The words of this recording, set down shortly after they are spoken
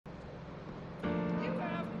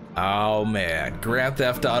Oh man, Grand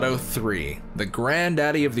Theft Auto 3, the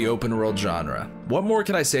granddaddy of the open world genre. What more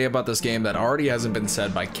can I say about this game that already hasn't been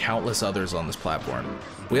said by countless others on this platform?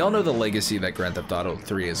 We all know the legacy that Grand Theft Auto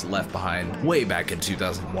 3 has left behind way back in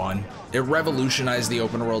 2001. It revolutionized the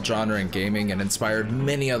open world genre in gaming and inspired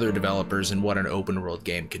many other developers in what an open world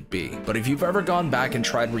game could be. But if you've ever gone back and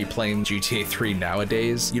tried replaying GTA 3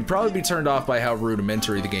 nowadays, you'd probably be turned off by how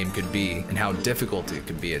rudimentary the game could be and how difficult it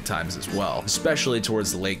could be at times as well, especially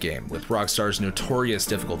towards the late game, with Rockstar's notorious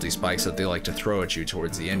difficulty spikes that they like to throw at you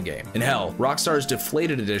towards the end game. And hell, Rockstar's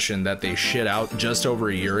deflated edition that they shit out just over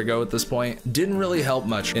a year ago at this point didn't really help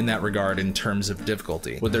much in that regard in terms of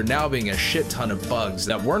difficulty, with there now being a shit ton of bugs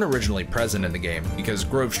that weren't originally present in the game because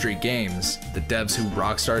Grove Street Games, the devs who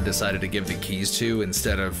Rockstar decided to give the keys to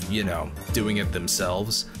instead of, you know, doing it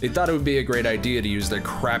themselves, they thought it would be a great idea to use their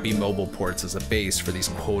crappy mobile ports as a base for these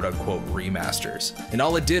quote-unquote remasters. And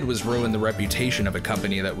all it did was ruin the reputation of a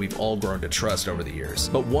company that we've all grown to trust over the years.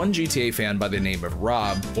 But one GTA fan by the name of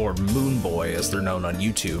Rob, or Moonboy as they're known on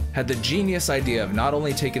YouTube, had the genius idea of not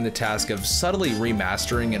only taking the task of subtly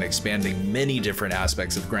remastering and expanding many different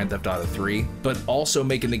aspects of Grand Theft Auto 3, but also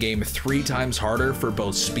making the game 3 times harder for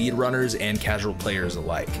both speedrunners and casual players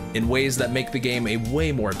alike, in ways that make the game a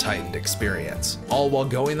way more tightened experience, all while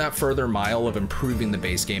going that further mile of improving the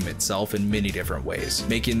base game itself in many different ways,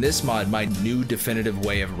 making this mod my new definitive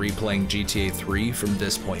way of replaying GTA 3 from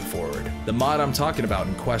this point forward. The mod I'm talking about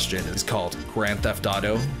in question is called Grand Theft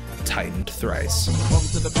Auto Tightened Thrice. Bump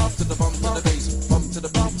to the bump to the bump to the bass, bump to the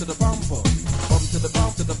bump to the bumper. Bump to the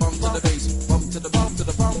bump to the bump to the bass, bump to the bump to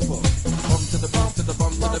the bumper. Bump to the bump to the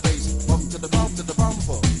bump to the bass, bump to the bump to the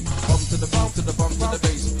bumper. Bump to the bump to the bump to the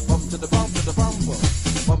bass, bump to the bump to the bumper.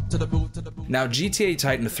 Bump to the boot to the boot. Now, GTA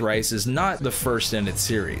Tightened Thrice is not the first in its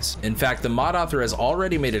series. In fact, the mod author has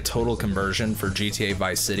already made a total conversion for GTA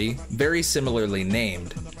Vice City, very similarly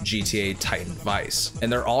named GTA Tightened Vice,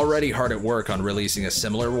 and they're already hard at work on releasing a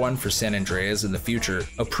similar one for San Andreas in the future,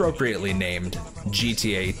 appropriately named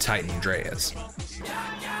GTA tightened'reas.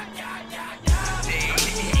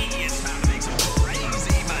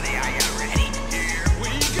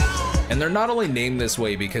 And they're not only named this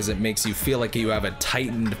way because it makes you feel like you have a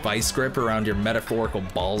tightened vice grip around your metaphorical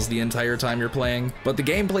balls the entire time you're playing, but the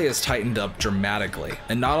gameplay is tightened up dramatically,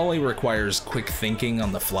 and not only requires quick thinking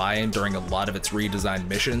on the fly during a lot of its redesigned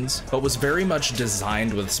missions, but was very much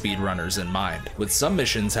designed with speedrunners in mind, with some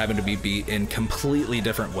missions having to be beat in completely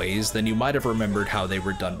different ways than you might have remembered how they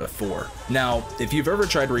were done before. Now, if you've ever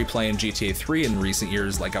tried replaying GTA 3 in recent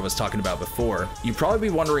years like I was talking about before, you'd probably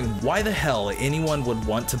be wondering why the hell anyone would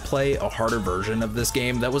want to play a harder version of this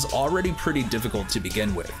game that was already pretty difficult to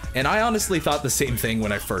begin with. And I honestly thought the same thing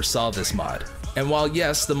when I first saw this mod. And while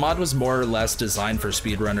yes, the mod was more or less designed for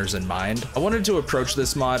speedrunners in mind, I wanted to approach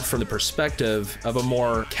this mod from the perspective of a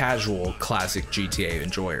more casual classic GTA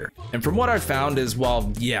enjoyer. And from what I've found is,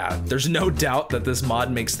 while yeah, there's no doubt that this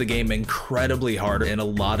mod makes the game incredibly hard in a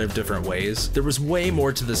lot of different ways, there was way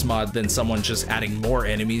more to this mod than someone just adding more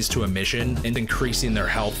enemies to a mission and increasing their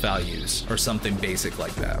health values or something basic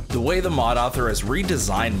like that. The way the mod author has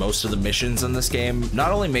redesigned most of the missions in this game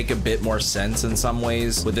not only make a bit more sense in some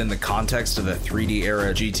ways within the context of the 3D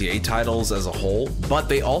era GTA titles as a whole, but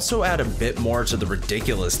they also add a bit more to the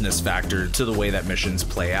ridiculousness factor to the way that missions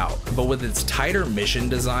play out. But with its tighter mission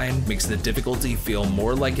design, makes the difficulty feel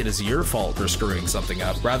more like it is your fault for screwing something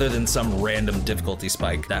up rather than some random difficulty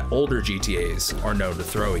spike that older GTAs are known to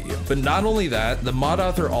throw at you. But not only that, the mod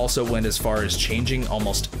author also went as far as changing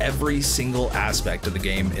almost every single aspect of the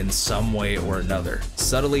game in some way or another,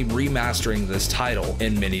 subtly remastering this title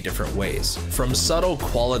in many different ways. From subtle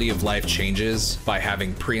quality of life changes by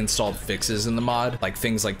having pre-installed fixes in the mod, like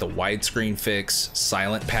things like the widescreen fix,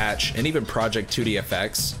 silent patch, and even Project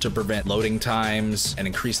 2D to prevent loading times and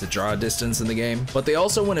increase the draw distance in the game. But they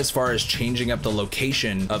also went as far as changing up the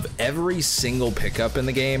location of every single pickup in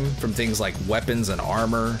the game, from things like weapons and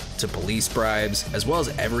armor to police bribes, as well as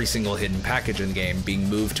every single hidden package in the game being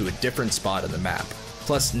moved to a different spot in the map.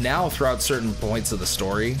 Plus, now throughout certain points of the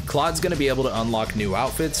story, Claude's going to be able to unlock new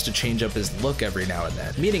outfits to change up his look every now and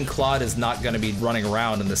then, meaning Claude is not going to be running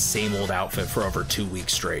around in the same old outfit for over 2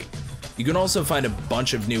 weeks straight. You can also find a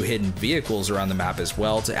bunch of new hidden vehicles around the map as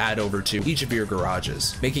well to add over to each of your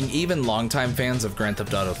garages, making even longtime fans of Grand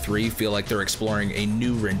Theft Auto 3 feel like they're exploring a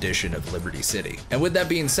new rendition of Liberty City. And with that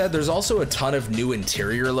being said, there's also a ton of new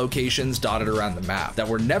interior locations dotted around the map that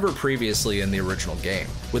were never previously in the original game,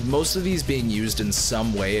 with most of these being used in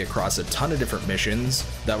some way across a ton of different missions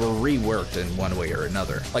that were reworked in one way or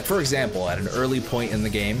another. Like for example, at an early point in the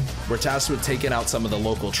game, we're tasked with taking out some of the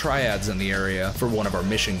local triads in the area for one of our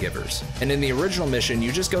mission givers. bosses. And in the original mission,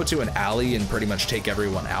 you just go to an alley and pretty much take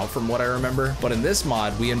everyone out from what I remember. But in this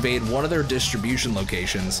mod, we invade one of their distribution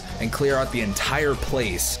locations and clear out the entire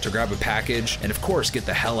place to grab a package and of course get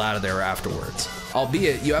the hell out of there afterwards.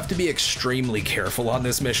 Albeit, you have to be extremely careful on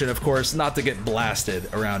this mission, of course, not to get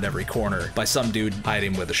blasted around every corner by some dude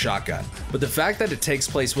hiding with a shotgun. But the fact that it takes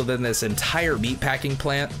place within this entire meatpacking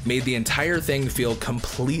plant made the entire thing feel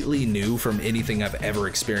completely new from anything I've ever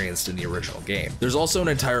experienced in the original game. There's also an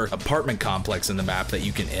entire apartment complex in the map that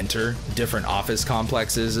you can enter, different office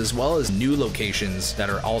complexes, as well as new locations that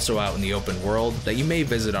are also out in the open world that you may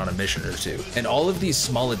visit on a mission or two. And all of these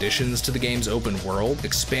small additions to the game's open world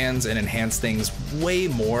expands and enhance things way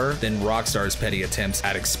more than Rockstar's petty attempts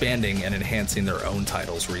at expanding and enhancing their own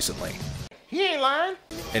titles recently. He ain't lying.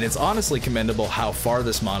 And it's honestly commendable how far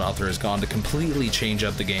this mod author has gone to completely change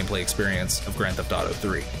up the gameplay experience of Grand Theft Auto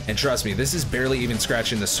 3. And trust me, this is barely even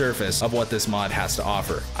scratching the surface of what this mod has to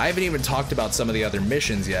offer. I haven't even talked about some of the other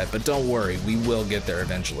missions yet, but don't worry, we will get there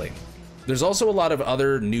eventually. There's also a lot of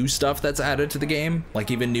other new stuff that's added to the game, like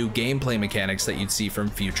even new gameplay mechanics that you'd see from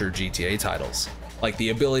future GTA titles. Like the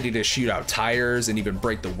ability to shoot out tires and even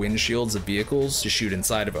break the windshields of vehicles to shoot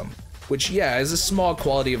inside of them. Which, yeah, is a small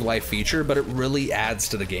quality of life feature, but it really adds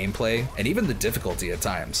to the gameplay and even the difficulty at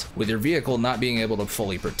times, with your vehicle not being able to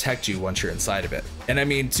fully protect you once you're inside of it. And I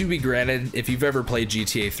mean, to be granted, if you've ever played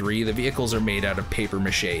GTA 3, the vehicles are made out of paper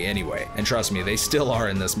mache anyway, and trust me, they still are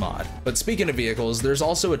in this mod. But speaking of vehicles, there's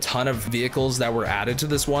also a ton of vehicles that were added to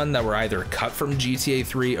this one that were either cut from GTA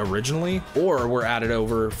 3 originally, or were added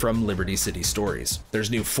over from Liberty City Stories.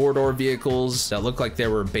 There's new 4-door vehicles that look like they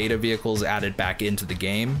were beta vehicles added back into the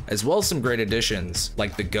game, as well as some great additions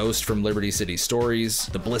like the Ghost from Liberty City Stories,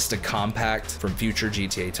 the Ballista Compact from future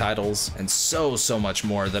GTA titles, and so much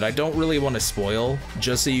more that I don't really want to spoil,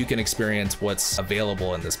 just so you can experience what's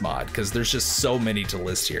available in this mod, because there's just so many to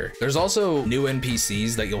list here. There's also new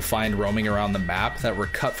NPCs that you'll find roaming around the map that were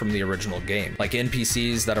cut from the original game, like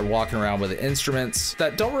NPCs that are walking around with instruments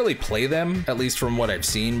that don't really play them, at least from what I've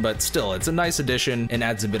seen, but still, it's a nice addition and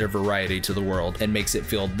adds a bit of variety to the world and makes it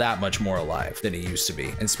feel that much more alive than it used to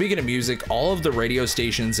be. And speaking of music, all of the radio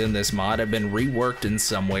stations in this mod have been reworked in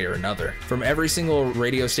some way or another. From every single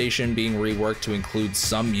radio station being reworked to include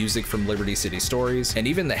some music from Liberty City Stories, and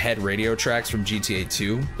even the head radio tracks from GTA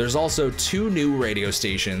 2. There's also 2 new radio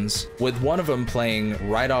stations, with one of them playing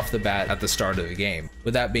right off the bat at the start of the game,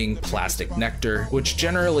 with that being Plastic Nectar, which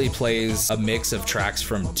generally plays a mix of tracks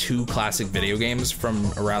from 2 classic video games from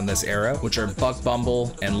around this era, which are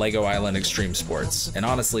Bumble and Lego Island Extreme Sports. And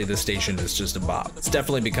honestly, this station is just a bop. It's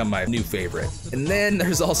definitely become my new favorite. And then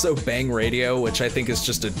there's also Bang Radio, which I think is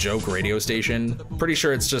just a joke radio station. Pretty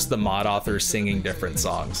sure it's just the mod author singing different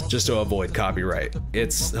songs just to avoid copyright.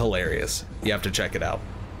 It's hilarious. You have to check it out.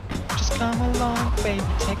 Just come along, baby,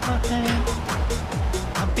 take my hand.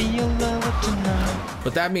 I'll be your lover tonight.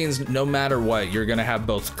 But that means no matter what, you're gonna have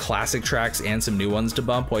both classic tracks and some new ones to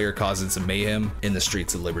bump while you're causing some mayhem in the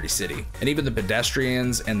streets of Liberty City. And even the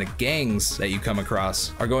pedestrians and the gangs that you come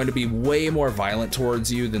across are going to be way more violent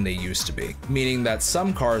towards you than they used to be, meaning that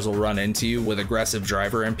some cars will run into you with aggressive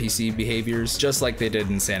driver NPC behaviors, just like they did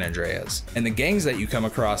in San Andreas. And the gangs that you come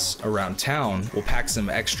across around town will pack some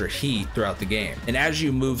extra heat throughout the game. And as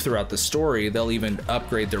you move throughout the story, they'll even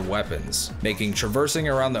upgrade their weapons, making traversing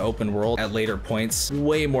around the open world at later points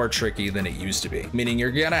way more tricky than it used to be, meaning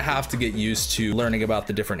you're gonna have to get used to learning about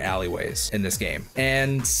the different alleyways in this game.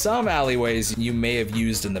 And some alleyways you may have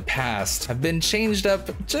used in the past have been changed up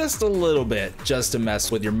just a little bit just to mess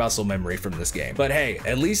with your muscle memory from this game. But hey,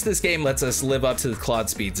 at least this game lets us live up to Claude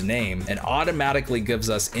Speed's name and automatically gives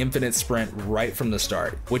us infinite sprint right from the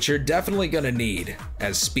start, which you're definitely gonna need,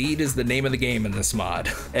 as speed is the name of the game in this mod.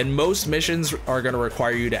 And most missions are gonna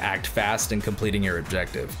require you to act fast in completing your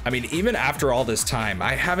objective. I mean, even after all this time,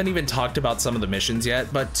 I haven't even talked about some of the missions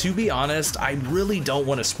yet, but to be honest, I really don't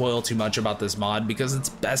want to spoil too much about this mod because it's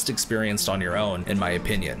best experienced on your own, in my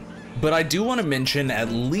opinion. But I do want to mention at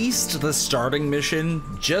least the starting mission,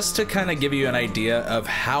 just to kind of give you an idea of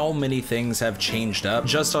how many things have changed up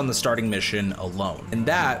just on the starting mission alone. And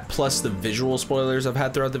that, plus the visual spoilers I've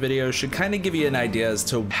had throughout the video, should kind of give you an idea as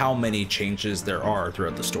to how many changes there are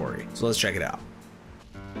throughout the story. So let's check it out.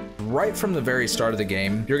 Right from the very start of the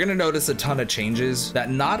game, you're gonna notice a ton of changes that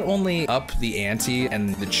not only up the ante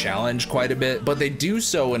and the challenge quite a bit, but they do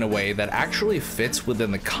so in a way that actually fits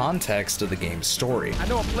within the context of the game's story. I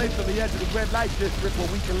know a place on the edge of the red light district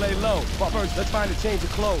where we can lay low. But first, let's find a change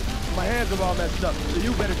of clothes. My hands are all messed up, so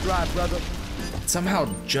you better drive, brother. somehow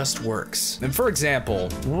just works. And for example,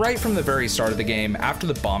 right from the very start of the game, after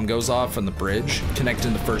the bomb goes off on the bridge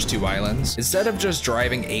connecting the first two islands, instead of just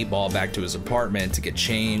driving 8-Ball back to his apartment to get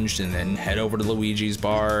changed and then head over to Luigi's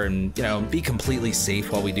bar and, you know, be completely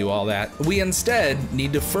safe while we do all that, we instead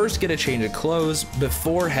need to first get a change of clothes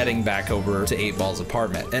before heading back over to 8-Ball's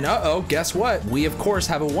apartment. And uh-oh, guess what? We of course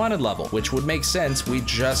have a wanted level, which would make sense. We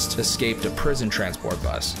just escaped a prison transport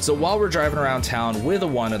bus. So while we're driving around town with a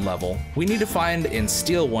wanted level, we need to find and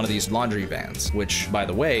steal one of these laundry vans, which, by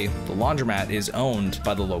the way, the laundromat is owned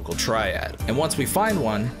by the local triad. And once we find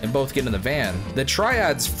one and both get in the van, the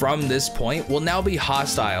triads from this point will now be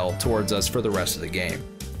hostile towards us for the rest of the game.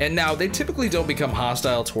 And now, they typically don't become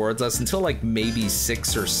hostile towards us until like maybe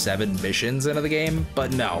 6 or 7 missions into the game,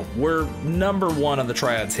 but no, we're #1 on the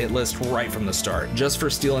Triad's hit list right from the start, just for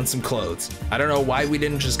stealing some clothes. I don't know why we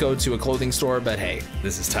didn't just go to a clothing store, but hey,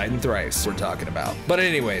 this is Titan Thrice we're talking about. But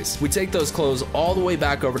anyways, we take those clothes all the way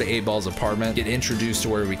back over to 8-Ball's apartment, get introduced to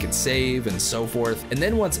where we can save and so forth, and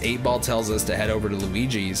then once 8-Ball tells us to head over to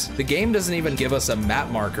Luigi's, the game doesn't even give us a map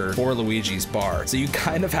marker for Luigi's bar, so you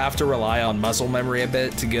kind of have to rely on muscle memory a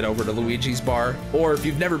bit to get over to Luigi's bar. Or if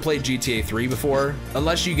you've never played GTA 3 before,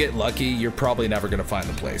 unless you get lucky, you're probably never gonna find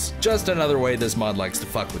the place. Just another way this mod likes to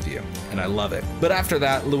fuck with you, and I love it. But after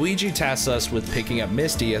that, Luigi tasks us with picking up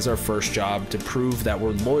Misty as our first job to prove that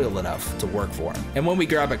we're loyal enough to work for him. And when we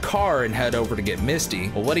grab a car and head over to get Misty,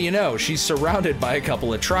 well, what do you know? She's surrounded by a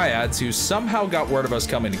couple of triads who somehow got word of us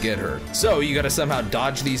coming to get her. So you gotta somehow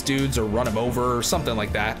dodge these dudes or run them over or something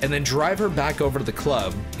like that, and then drive her back over to the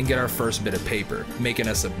club and get our first bit of paper, making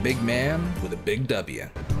us a big man with a big W.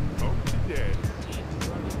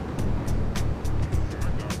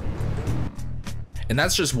 And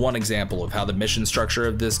that's just one example of how the mission structure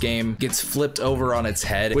of this game gets flipped over on its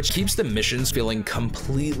head, which keeps the missions feeling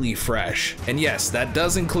completely fresh. And yes, that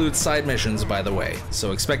does include side missions, by the way,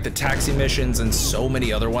 so expect the taxi missions and so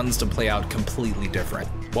many other ones to play out completely different,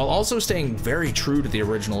 while also staying very true to the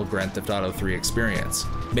original Grand Theft Auto 3 experience,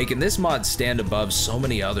 making this mod stand above so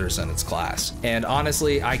many others in its class. And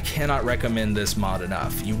honestly, I cannot recommend this mod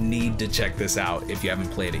enough. You need to check this out if you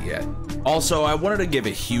haven't played it yet. Also, I wanted to give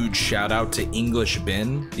a huge shout out to English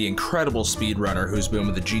Ben, the incredible speedrunner who's been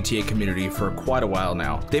with the GTA community for quite a while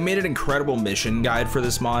now. They made an incredible mission guide for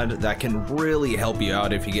this mod that can really help you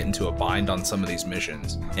out if you get into a bind on some of these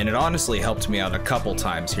missions. And it honestly helped me out a couple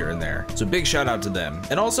times here and there. So big shout out to them.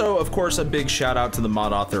 And also, of course, a big shout out to the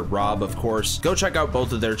mod author Rob, of course. Go check out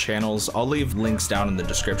both of their channels. I'll leave links down in the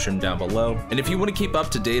description down below. And if you want to keep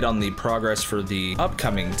up to date on the progress for the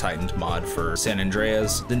upcoming Tightened mod for San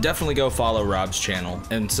Andreas, then definitely go follow Rob's channel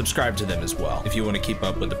and subscribe to them as well if you want to keep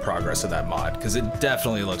up with the progress of that mod, because it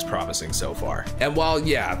definitely looks promising so far. And while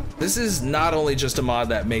yeah, this is not only just a mod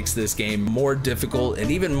that makes this game more difficult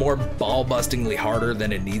and even more ball-bustingly harder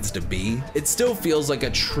than it needs to be, it still feels like a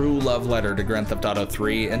true love letter to Grand Theft Auto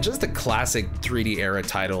 3 and just the classic 3D era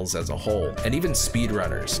titles as a whole, and even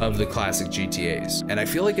speedrunners of the classic GTAs. And I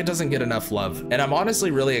feel like it doesn't get enough love, and I'm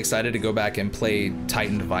honestly really excited to go back and play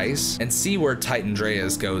Tightened Vice and see where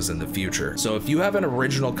tightened'reas goes in the future. So if you have an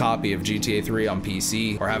original copy of GTA 3 on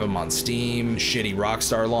PC, or have them on Steam, shitty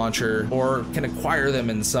Rockstar launcher, or can acquire them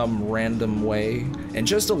in some random way, and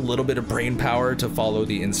just a little bit of brain power to follow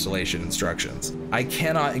the installation instructions, I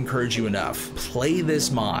cannot encourage you enough. Play this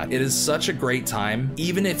mod. It is such a great time,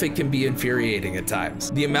 even if it can be infuriating at times.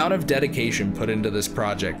 The amount of dedication put into this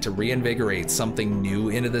project to reinvigorate something new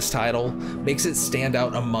into this title makes it stand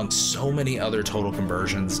out amongst so many other total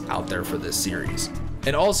conversions out there for this series.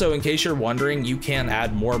 And also, in case you're wondering, you can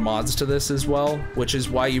add more mods to this as well, which is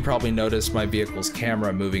why you probably noticed my vehicle's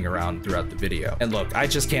camera moving around throughout the video. And look, I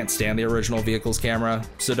just can't stand the original vehicle's camera,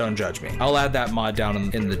 so don't judge me. I'll add that mod down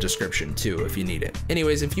in the description too if you need it.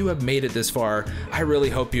 Anyways, if you have made it this far, I really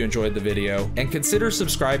hope you enjoyed the video, and consider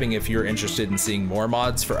subscribing if you're interested in seeing more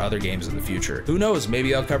mods for other games in the future. Who knows,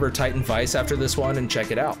 maybe I'll cover Titan Vice after this one and check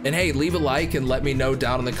it out. And hey, leave a like and let me know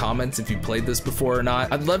down in the comments if you played this before or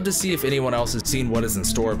not. I'd love to see if anyone else has seen what is in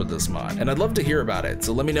store with this mod, and I'd love to hear about it,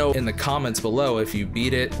 so let me know in the comments below if you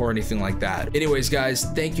beat it or anything like that. Anyways guys,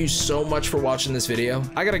 thank you so much for watching this video.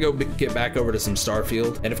 I gotta go get back over to some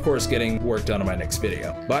Starfield and of course getting work done on my next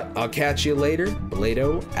video, but I'll catch you later.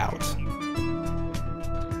 Blado out.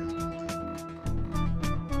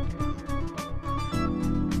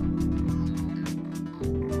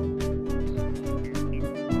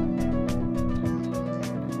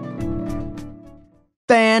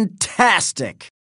 Fantastic!